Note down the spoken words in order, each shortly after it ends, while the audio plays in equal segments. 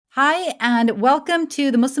Hi, and welcome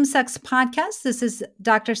to the Muslim Sex Podcast. This is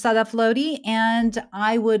Dr. Sadaf Lodi, and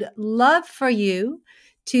I would love for you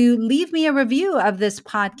to leave me a review of this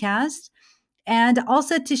podcast and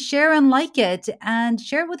also to share and like it and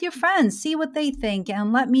share it with your friends, see what they think,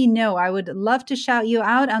 and let me know. I would love to shout you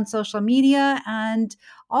out on social media. And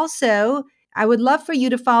also, I would love for you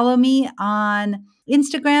to follow me on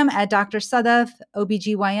Instagram at Dr. Sadaf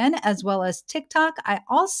OBGYN, as well as TikTok. I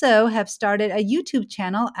also have started a YouTube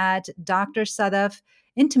channel at Dr. Sadaf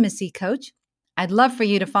Intimacy Coach. I'd love for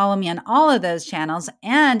you to follow me on all of those channels.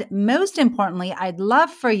 And most importantly, I'd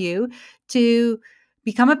love for you to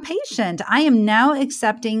become a patient. I am now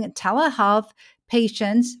accepting telehealth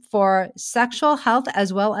patients for sexual health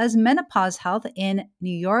as well as menopause health in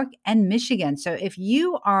New York and Michigan. So if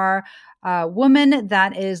you are a woman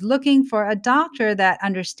that is looking for a doctor that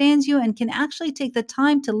understands you and can actually take the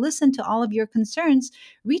time to listen to all of your concerns,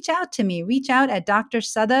 reach out to me. Reach out at Dr.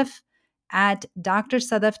 Sadaf at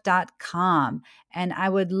drsadaf.com. And I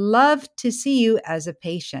would love to see you as a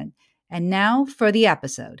patient. And now for the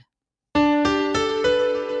episode.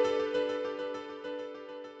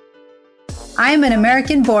 I am an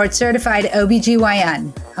American board certified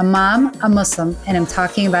OBGYN, a mom, a Muslim, and I'm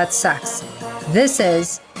talking about sex. This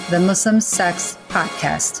is the Muslim Sex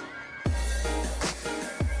Podcast.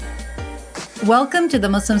 Welcome to the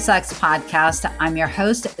Muslim Sex Podcast. I'm your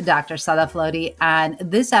host, Dr. Sadaf Lodi, and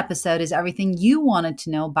this episode is everything you wanted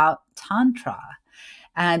to know about Tantra.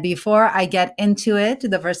 And before I get into it,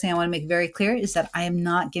 the first thing I want to make very clear is that I am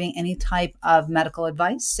not giving any type of medical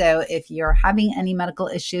advice. So if you're having any medical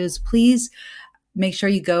issues, please make sure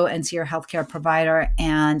you go and see your healthcare provider.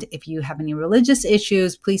 And if you have any religious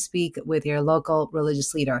issues, please speak with your local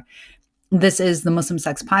religious leader. This is the Muslim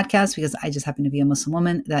Sex Podcast because I just happen to be a Muslim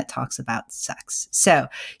woman that talks about sex. So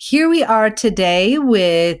here we are today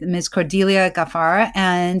with Ms. Cordelia Gaffar,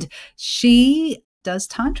 and she does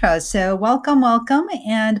Tantra. So welcome.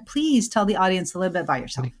 And please tell the audience a little bit about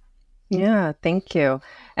yourself. Yeah, thank you.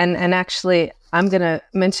 And actually, I'm going to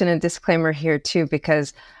mention a disclaimer here too,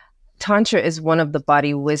 because Tantra is one of the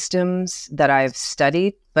body wisdoms that I've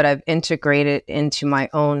studied, but I've integrated into my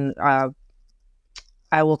own,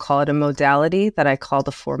 I will call it a modality that I call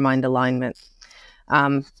the four-mind alignment.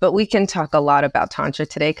 But we can talk a lot about Tantra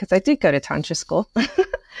today because I did go to Tantra school.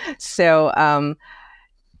 So,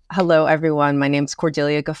 hello, everyone. My name is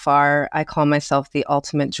Cordelia Gaffar. I call myself the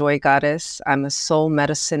ultimate joy goddess. I'm a soul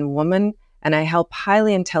medicine woman, and I help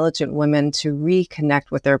highly intelligent women to reconnect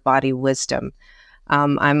with their body wisdom.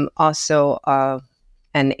 I'm also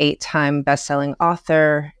an 8-time best-selling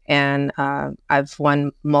author, and I've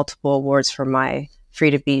won multiple awards for my Free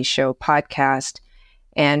to Be Show podcast.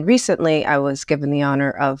 And recently, I was given the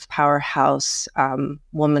honor of Powerhouse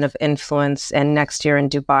Woman of Influence. And next year in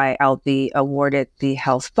Dubai, I'll be awarded the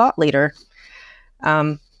Health Thought Leader,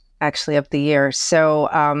 actually of the year. So,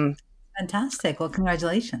 fantastic. Well,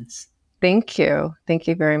 congratulations. Thank you. Thank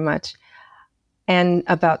you very much. And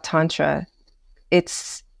about Tantra,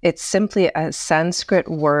 it's simply a Sanskrit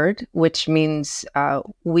word, which means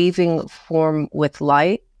weaving form with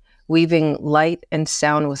light, weaving light and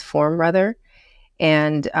sound with form, rather.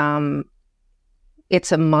 And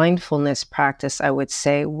it's a mindfulness practice, I would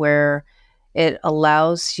say, where it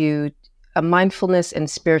allows you a mindfulness and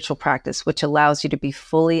spiritual practice, which allows you to be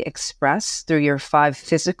fully expressed through your 5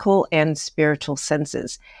 physical and spiritual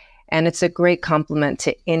senses. And it's a great complement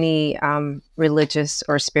to any religious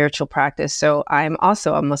or spiritual practice. So I'm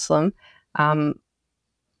also a Muslim, and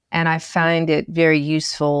I find it very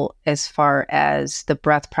useful as far as the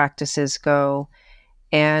breath practices go,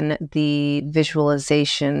 and the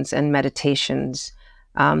visualizations and meditations.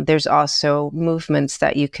 There's also movements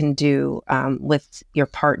that you can do with your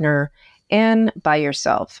partner and by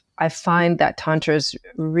yourself. I find that Tantra is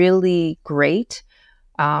really great,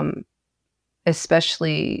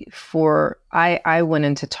 especially for, I went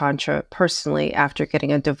into Tantra personally after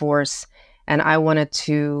getting a divorce, and I wanted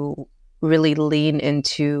to really lean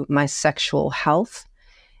into my sexual health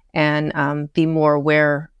and be more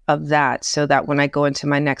aware of that, so that when I go into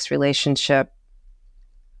my next relationship,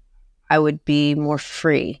 I would be more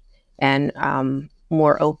free and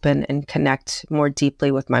more open and connect more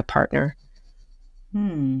deeply with my partner.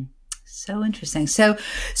 So interesting. So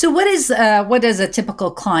what does a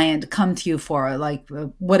typical client come to you for? Like,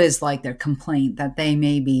 what is like their complaint that they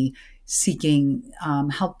may be seeking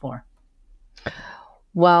help for?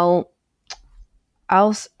 Well,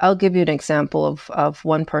 I'll give you an example of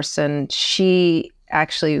one person. She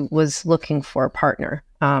actually was looking for a partner,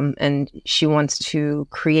 and she wants to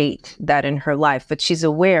create that in her life, but she's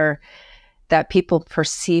aware that people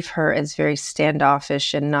perceive her as very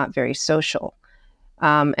standoffish and not very social.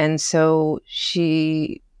 And so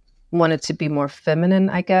she wanted to be more feminine,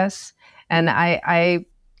 I guess. And I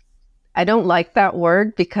don't like that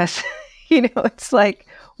word because, it's like,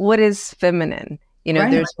 what is feminine?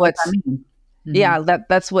 Right. There's Like, what does that mean? yeah,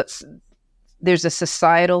 that's what's, there's a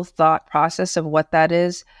societal thought process of what that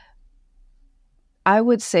is. I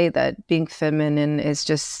would say that being feminine is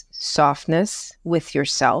just softness with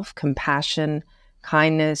yourself, compassion,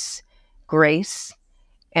 kindness, grace.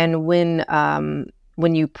 And when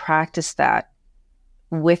you practice that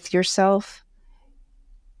with yourself,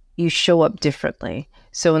 you show up differently.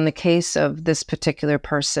 So in the case of this particular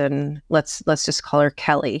person, let's just call her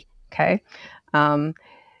Kelly. Okay. Um,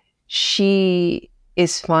 she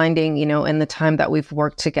is finding, in the time that we've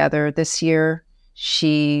worked together this year,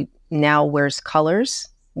 she now wears colors.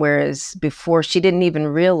 Whereas before, she didn't even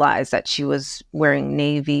realize that she was wearing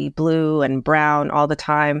navy blue and brown all the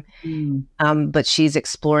time. Mm. But she's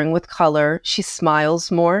exploring with color. She smiles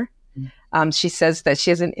more. She says that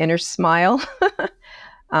she has an inner smile.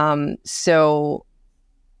 So,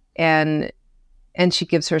 and she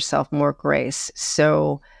gives herself more grace.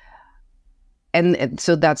 So, and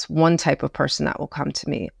so that's one type of person that will come to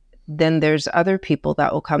me. Then there's other people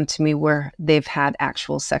that will come to me where they've had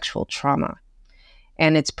actual sexual trauma,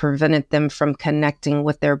 and it's prevented them from connecting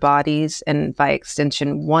with their bodies and, by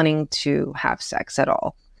extension, wanting to have sex at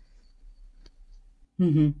all.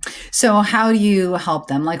 Mm-hmm. So how do you help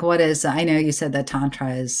them? Like, I know you said that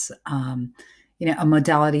Tantra is, a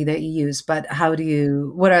modality that you use, but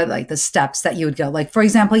what are like the steps that you would go? Like, for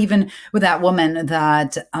example, even with that woman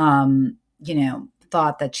that,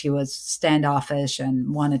 thought that she was standoffish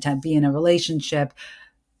and wanted to be in a relationship,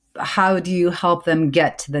 how do you help them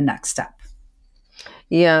get to the next step?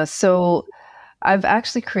 Yeah. So I've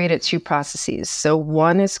actually created two processes. So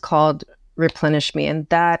one is called Replenish Me, and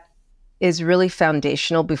that is really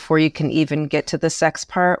foundational before you can even get to the sex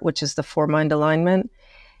part, which is the 4-mind alignment.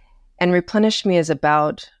 And Replenish Me is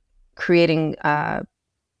about creating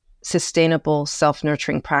sustainable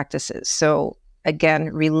self-nurturing practices. So again,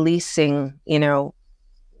 releasing,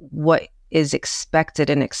 what is expected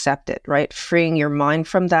and accepted, right? Freeing your mind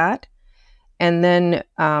from that. And then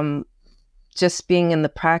just being in the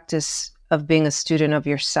practice of being a student of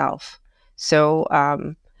yourself. So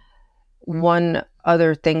one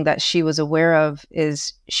other thing that she was aware of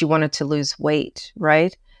is she wanted to lose weight,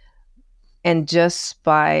 right? And just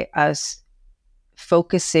by us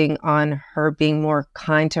focusing on her being more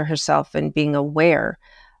kind to herself and being aware,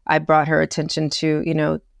 I brought her attention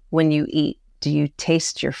to, when you eat, do you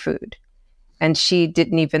taste your food? And she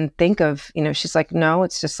didn't even think of, she's like, no,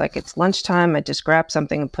 it's just like, it's lunchtime. I just grab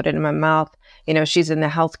something and put it in my mouth. She's in the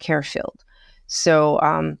healthcare field.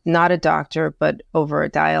 So not a doctor, but over a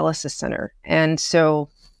dialysis center. And so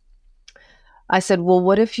I said, well,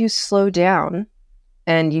 what if you slow down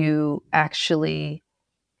and you actually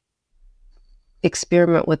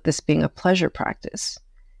experiment with this being a pleasure practice?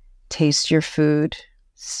 Taste your food,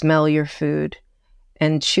 smell your food,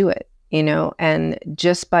 and chew it, and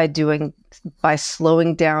just by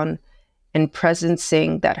slowing down and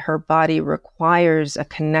presencing that her body requires a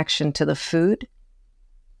connection to the food,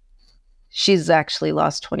 she's actually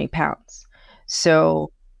lost 20 pounds.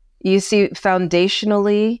 So you see,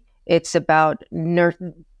 foundationally, it's about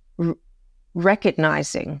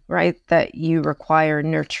recognizing, right, that you require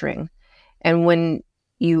nurturing. And when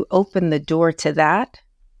you open the door to that,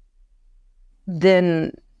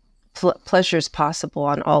 then pleasure is possible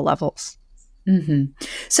on all levels. Mm-hmm.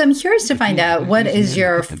 So I'm curious to find out, what is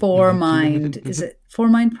your 4-mind? Is it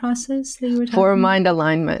 4-mind process that you were talking about? 4-mind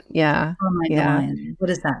alignment. Yeah. 4-mind alignment. What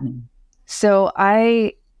does that mean? So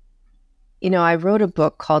I wrote a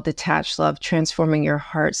book called Detached Love, Transforming Your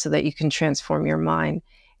Heart so that you can transform your mind.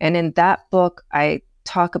 And in that book, I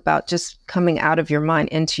talk about just coming out of your mind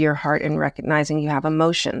into your heart and recognizing you have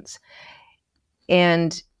emotions.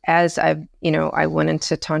 And as I went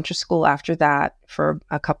into Tantra school after that for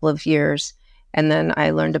a couple of years, and then I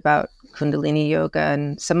learned about Kundalini yoga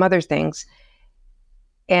and some other things.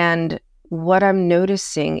 And what I'm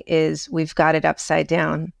noticing is we've got it upside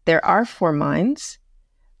down. There are 4 minds,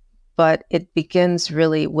 but it begins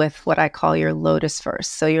really with what I call your lotus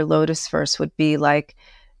first. So your lotus first would be like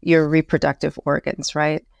your reproductive organs,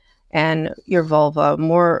 right? And your vulva.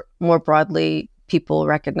 More broadly, people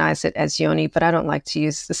recognize it as yoni, but I don't like to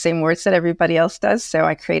use the same words that everybody else does. So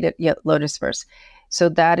I created lotus first. So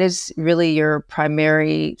that is really your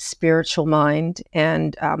primary spiritual mind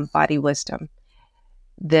and body wisdom.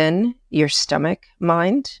 Then your stomach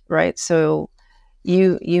mind, right? So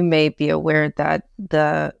you may be aware that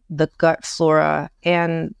the gut flora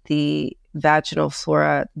and the vaginal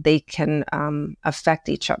flora, they can affect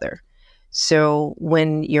each other. So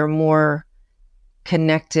when you're more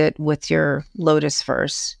connected with your lotus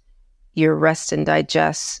first, your rest and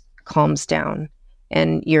digest calms down,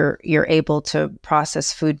 and you're able to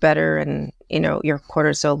process food better, and your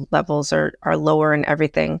cortisol levels are lower and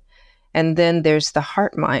everything. And then there's the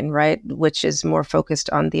heart mind, right, which is more focused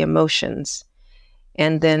on the emotions.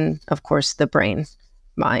 And then, of course, the brain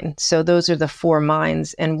mind. So those are the four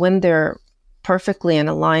minds. And when they're perfectly in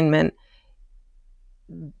alignment,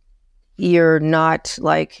 you're not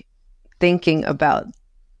like thinking about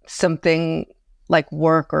something like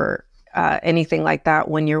work or anything like that.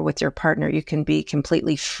 When you're with your partner, you can be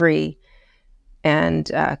completely free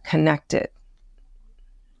and connected.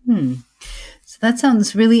 So that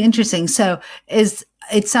sounds really interesting. So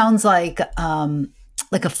it sounds like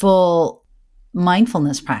a full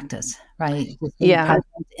mindfulness practice, right? Just being Yeah.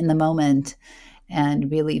 present in the moment and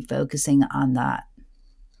really focusing on that.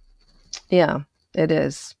 Yeah, it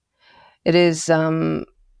is. It is.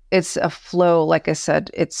 It's a flow. Like I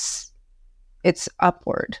said, it's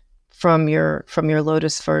upward from your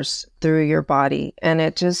lotus first through your body, and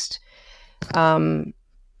it just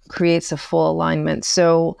creates a full alignment.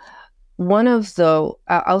 So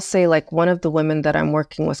I'll say, like, one of the women that I'm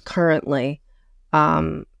working with currently,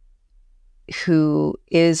 who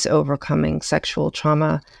is overcoming sexual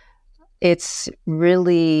trauma, it's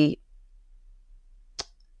really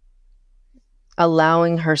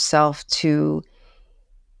allowing herself to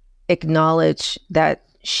acknowledge that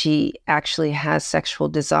she actually has sexual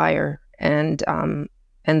desire, and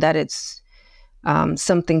that it's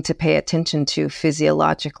something to pay attention to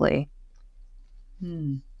physiologically.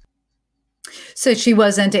 So she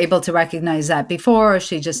wasn't able to recognize that before, or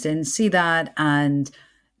she just didn't see that. And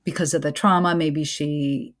because of the trauma, maybe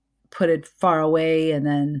she put it far away, and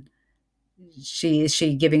then is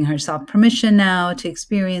she giving herself permission now to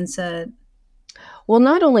experience it? Well,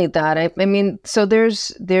 not only that, I mean, so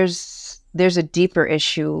there's a deeper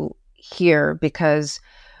issue here, because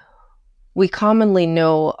we commonly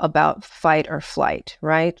know about fight or flight,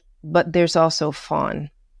 right? But there's also fawn.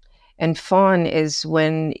 And fawn is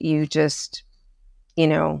when you just,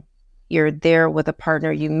 you're there with a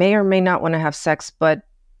partner. You may or may not want to have sex, but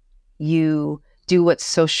you do what's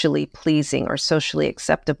socially pleasing or socially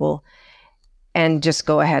acceptable and just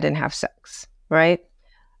go ahead and have sex, right?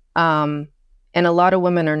 And a lot of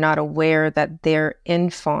women are not aware that they're in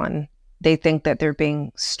fawn. They think that they're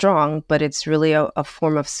being strong, but it's really a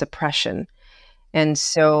form of suppression. And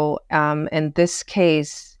so in this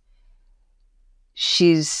case,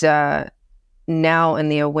 she's now in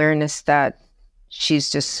the awareness that she's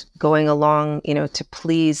just going along, to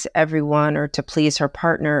please everyone or to please her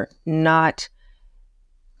partner, not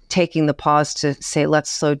taking the pause to say,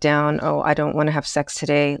 let's slow down. Oh, I don't want to have sex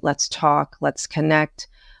today. Let's talk. Let's connect.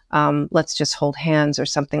 Let's just hold hands or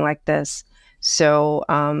something like this. So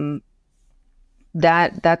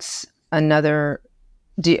that's another.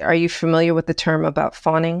 Are you familiar with the term about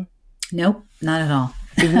fawning? Nope, not at all.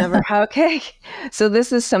 You've never? Okay. So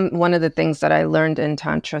this is one of the things that I learned in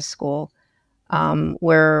Tantra school,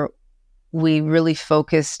 where we really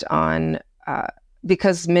focused on,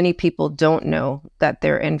 because many people don't know that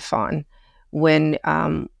they're in fawn when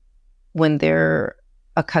they're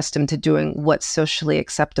accustomed to doing what's socially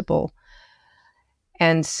acceptable.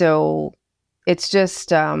 And so it's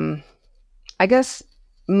just, I guess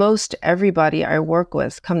most everybody I work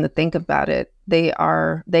with, come to think about it, they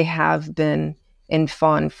have been in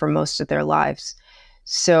fawn for most of their lives.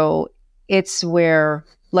 So it's where,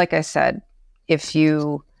 like I said, if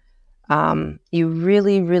you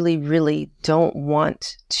really, really, really don't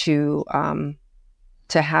want to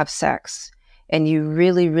have sex, and you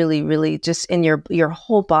really, really, really just in your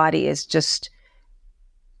whole body is just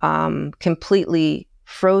completely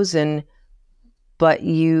frozen, but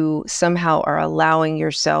you somehow are allowing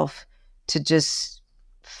yourself to just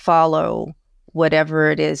follow whatever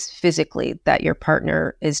it is physically that your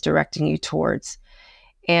partner is directing you towards.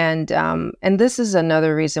 And this is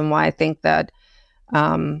another reason why I think that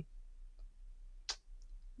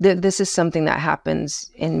this is something that happens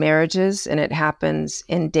in marriages, and it happens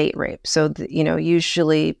in date rape. So,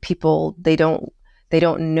 usually people, they don't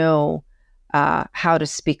know how to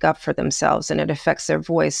speak up for themselves, and it affects their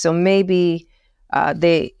voice. So maybe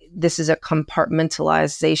this is a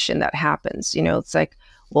compartmentalization that happens. It's like,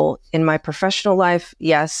 well, in my professional life,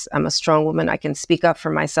 yes, I'm a strong woman. I can speak up for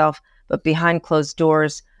myself, but behind closed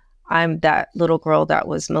doors, I'm that little girl that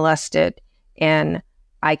was molested, and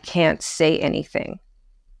I can't say anything.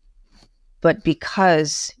 But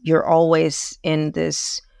because you're always in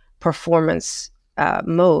this performance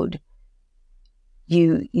mode,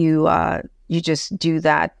 you just do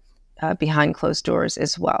that behind closed doors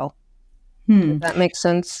as well. Does Hmm. that make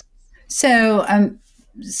sense? So,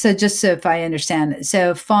 so just so if I understand,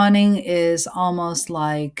 so fawning is almost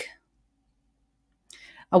like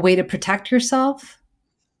a way to protect yourself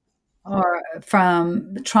or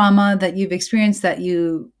from trauma that you've experienced that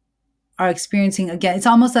you are experiencing again. It's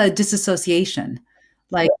almost a disassociation.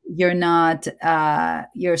 Like you're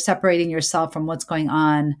separating yourself from what's going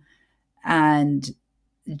on, and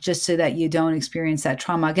just so that you don't experience that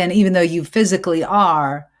trauma again, even though you physically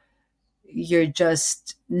are, you're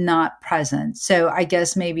just not present. So I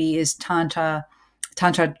guess maybe is Tantra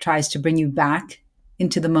tries to bring you back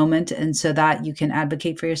into the moment, and so that you can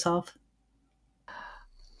advocate for yourself.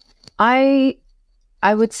 I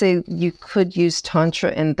I would say you could use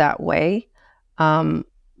Tantra in that way, um,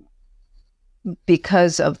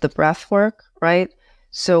 because of the breath work, right?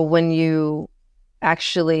 So when you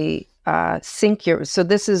actually sync your, so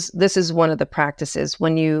this is one of the practices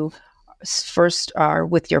when you first are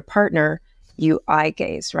with your partner, you eye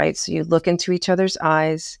gaze, right? So you look into each other's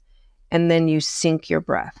eyes, and then you sync your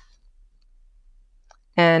breath.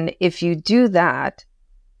 And if you do that,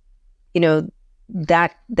 you know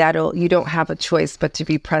that'll you don't have a choice but to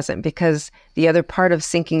be present, because the other part of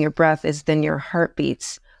syncing your breath is then your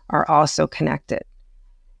heartbeats are also connected.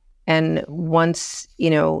 And once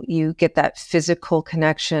you get that physical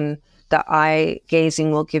connection, the eye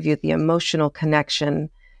gazing will give you the emotional connection.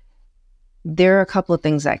 There are a couple of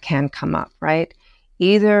things that can come up, right?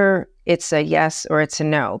 Either it's a yes or it's a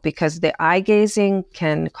no, because the eye gazing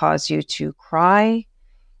can cause you to cry.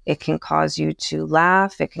 It can cause you to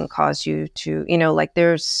laugh. It can cause you to, like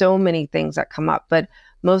there's so many things that come up, but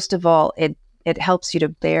most of all, it helps you to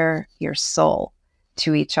bare your soul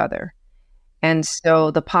to each other. And so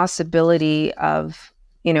the possibility of,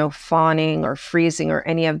 fawning or freezing or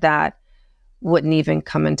any of that wouldn't even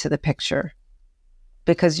come into the picture,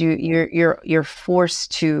 because you're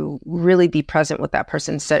forced to really be present with that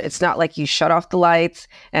person. So it's not like you shut off the lights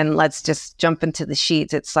and let's just jump into the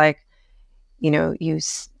sheets. It's like, you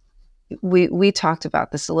we talked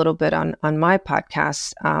about this a little bit on my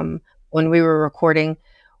podcast, when we were recording,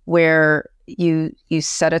 where you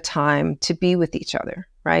set a time to be with each other,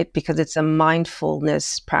 right? Because it's a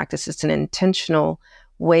mindfulness practice. It's an intentional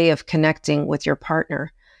way of connecting with your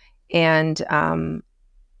partner. And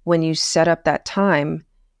when you set up that time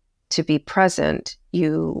to be present,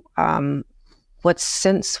 you what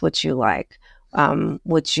scents would you like?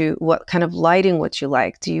 What kind of lighting would you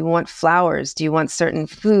like? Do you want flowers? Do you want certain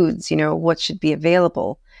foods? What should be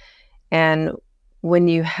available? And when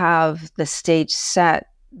you have the stage set,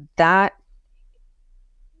 that,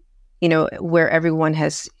 where everyone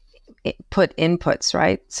has put inputs,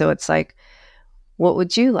 right? So it's like, what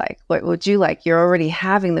would you like? What would you like? You're already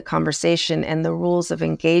having the conversation and the rules of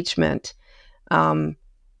engagement um,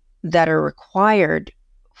 that are required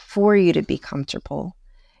for you to be comfortable,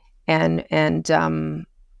 and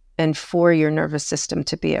for your nervous system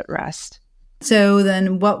to be at rest. So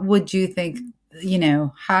then what would you think,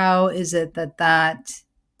 how is it that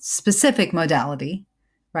specific modality,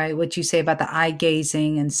 right? What you say about the eye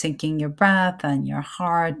gazing and syncing your breath and your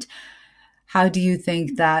heart, how do you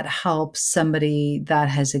think that helps somebody that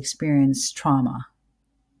has experienced trauma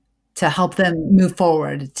to help them move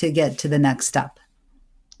forward to get to the next step?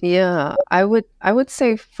 Yeah, I would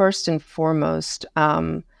say first and foremost,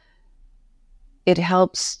 it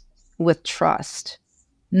helps with trust,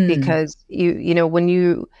 Mm, because when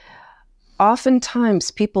you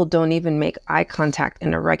oftentimes people don't even make eye contact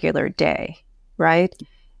in a regular day, right?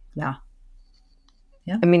 yeah.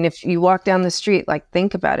 Yeah. I mean, if you walk down the street, like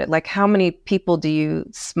think about it. Like how many people do you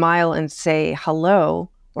smile and say hello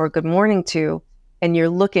or good morning to, and you're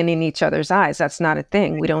looking in each other's eyes? That's not a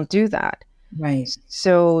thing. We don't do that. Right.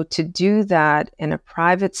 So to do that in a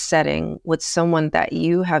private setting with someone that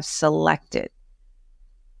you have selected,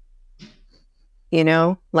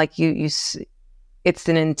 like it's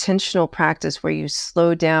an intentional practice where you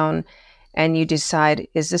slow down and you decide,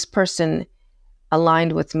 is this person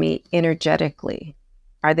aligned with me energetically?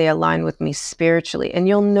 Are they aligned with me spiritually? And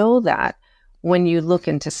you'll know that when you look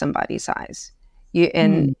into somebody's eyes. You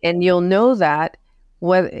Mm, and you'll know that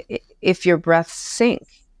whether if your breath sync.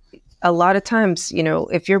 A lot of times,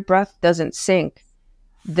 if your breath doesn't sync,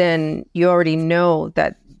 then you already know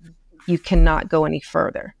that you cannot go any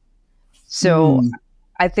further. So mm,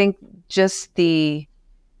 I think just the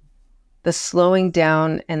slowing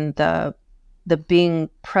down and the being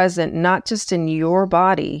present, not just in your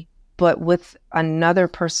body, but with another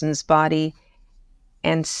person's body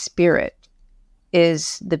and spirit,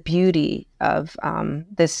 is the beauty of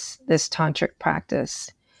this tantric practice.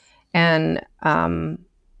 And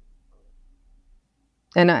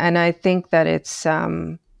I think that it's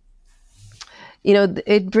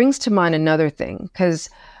It brings to mind another thing, because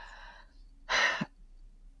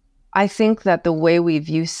I think that the way we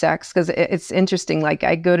view sex, because it's interesting, like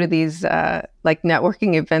I go to these like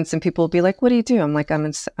networking events and people will be like, what do you do? I'm like, I'm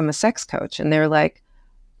a sex coach. And they're like,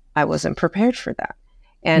 I wasn't prepared for that.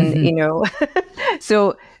 And, Mhm.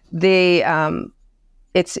 so they,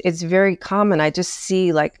 it's very common. I just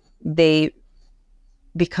see like they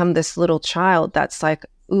become this little child that's like,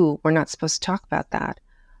 ooh, we're not supposed to talk about that.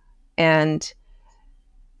 And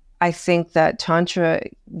I think that Tantra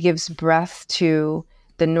gives breath to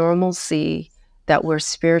the normalcy that we're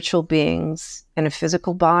spiritual beings in a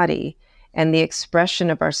physical body, and the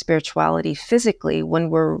expression of our spirituality physically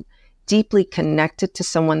when we're deeply connected to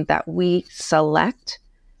someone that we select,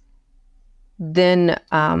 then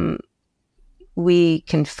we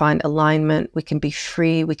can find alignment, we can be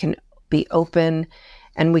free, we can be open,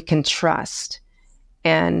 and we can trust,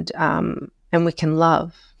 and we can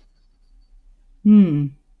love. Hmm.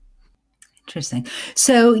 Interesting.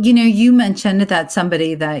 So, you mentioned that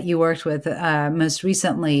somebody that you worked with most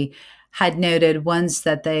recently had noted once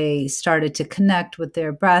that they started to connect with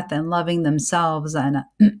their breath and loving themselves and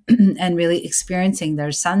and really experiencing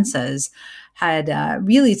their senses, had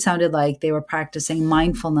really sounded like they were practicing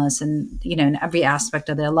mindfulness and in every aspect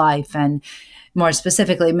of their life, and more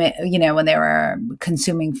specifically, when they were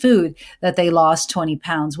consuming food, that they lost 20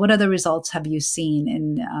 pounds. What other results have you seen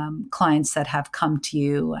in clients that have come to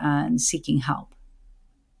you and seeking help?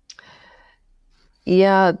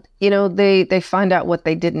 Yeah, they find out what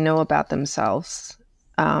they didn't know about themselves.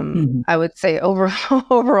 Mhm. I would say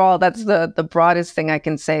overall, that's the broadest thing I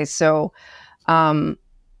can say. So, um,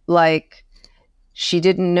 like, she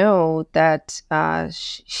didn't know that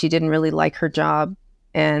she didn't really like her job,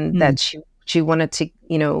 and Mm. that she wanted to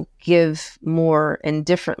give more and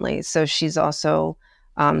differently. So she's also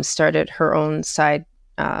started her own side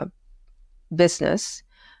uh, business.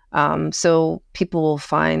 So people will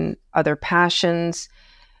find other passions.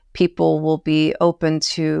 People will be open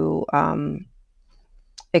to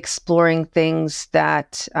exploring things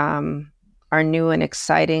that are new and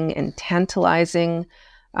exciting and tantalizing.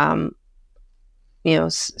 Um,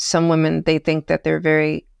 some women, they think that they're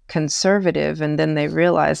very conservative, and then they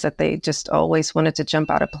realize that they just always wanted to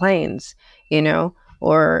jump out of planes,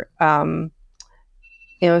 or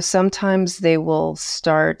sometimes they will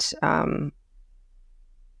start,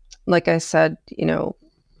 like I said,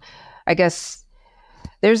 I guess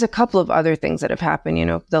there's a couple of other things that have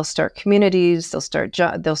happened. They'll start communities, they'll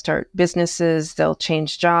start businesses, they'll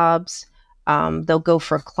change jobs, they'll go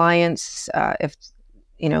for clients. If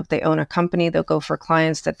they own a company, they'll go for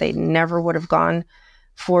clients that they never would have gone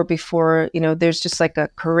for before. There's just like a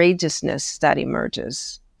courageousness that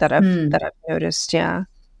emerges that I've noticed. Yeah.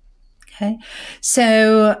 Okay.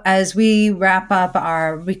 So, as we wrap up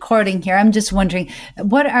our recording here, I'm just wondering,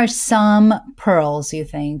 what are some pearls you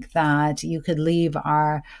think that you could leave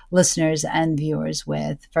our listeners and viewers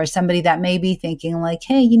with, for somebody that may be thinking, like,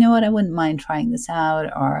 hey, you know what, I wouldn't mind trying this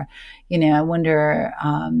out, or, I wonder,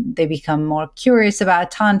 they become more curious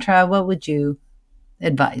about Tantra. What would you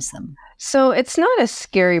advise them? So it's not a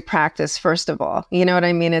scary practice, first of all. You know what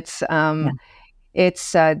I mean? Yeah.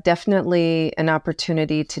 It's definitely an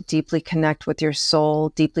opportunity to deeply connect with your soul,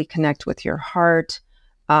 deeply connect with your heart,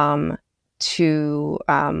 um, to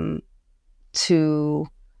to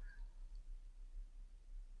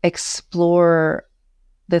explore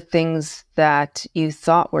the things that you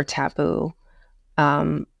thought were taboo,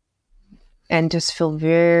 um, and just feel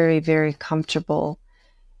very, very comfortable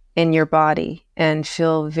in your body, and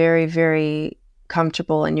feel very, very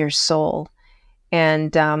comfortable in your soul,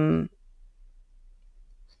 and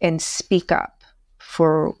speak up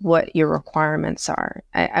for what your requirements are.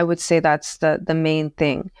 I would say that's the main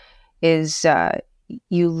thing, is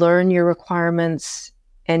you learn your requirements,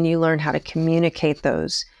 and you learn how to communicate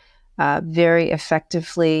those very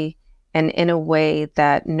effectively, and in a way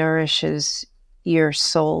that nourishes your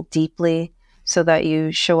soul deeply, so that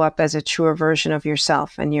you show up as a truer version of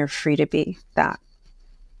yourself, and you're free to be that.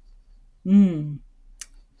 Mm.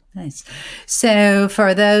 Nice. So,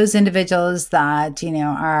 for those individuals that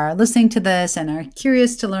are listening to this and are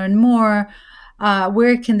curious to learn more,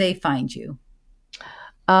 where can they find you?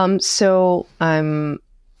 So I'm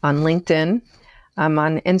on LinkedIn, I'm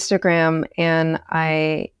on Instagram, and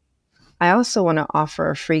I also want to offer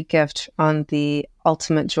a free gift on the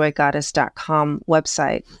ultimatejoygoddess.com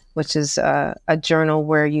website, which is a journal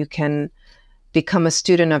where you can become a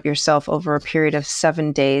student of yourself over a period of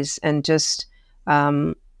 7 days, and just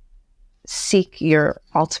seek your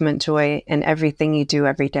ultimate joy in everything you do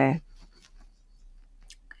every day.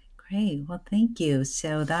 Great. Well, thank you.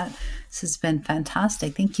 So this has been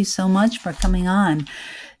fantastic. Thank you so much for coming on.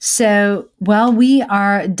 So, well, we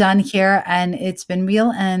are done here, and it's been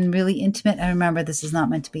real and really intimate. And remember, this is not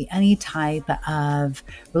meant to be any type of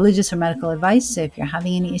religious or medical advice. So if you're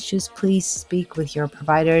having any issues, please speak with your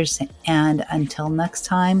providers. And until next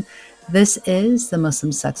time, this is the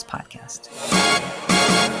Muslim Sex Podcast.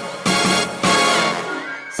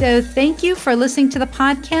 So thank you for listening to the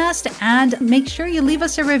podcast, and make sure you leave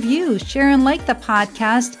us a review, share and like the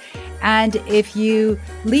podcast. And if you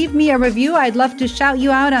leave me a review, I'd love to shout you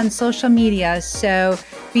out on social media. So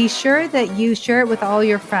be sure that you share it with all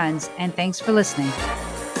your friends. And thanks for listening.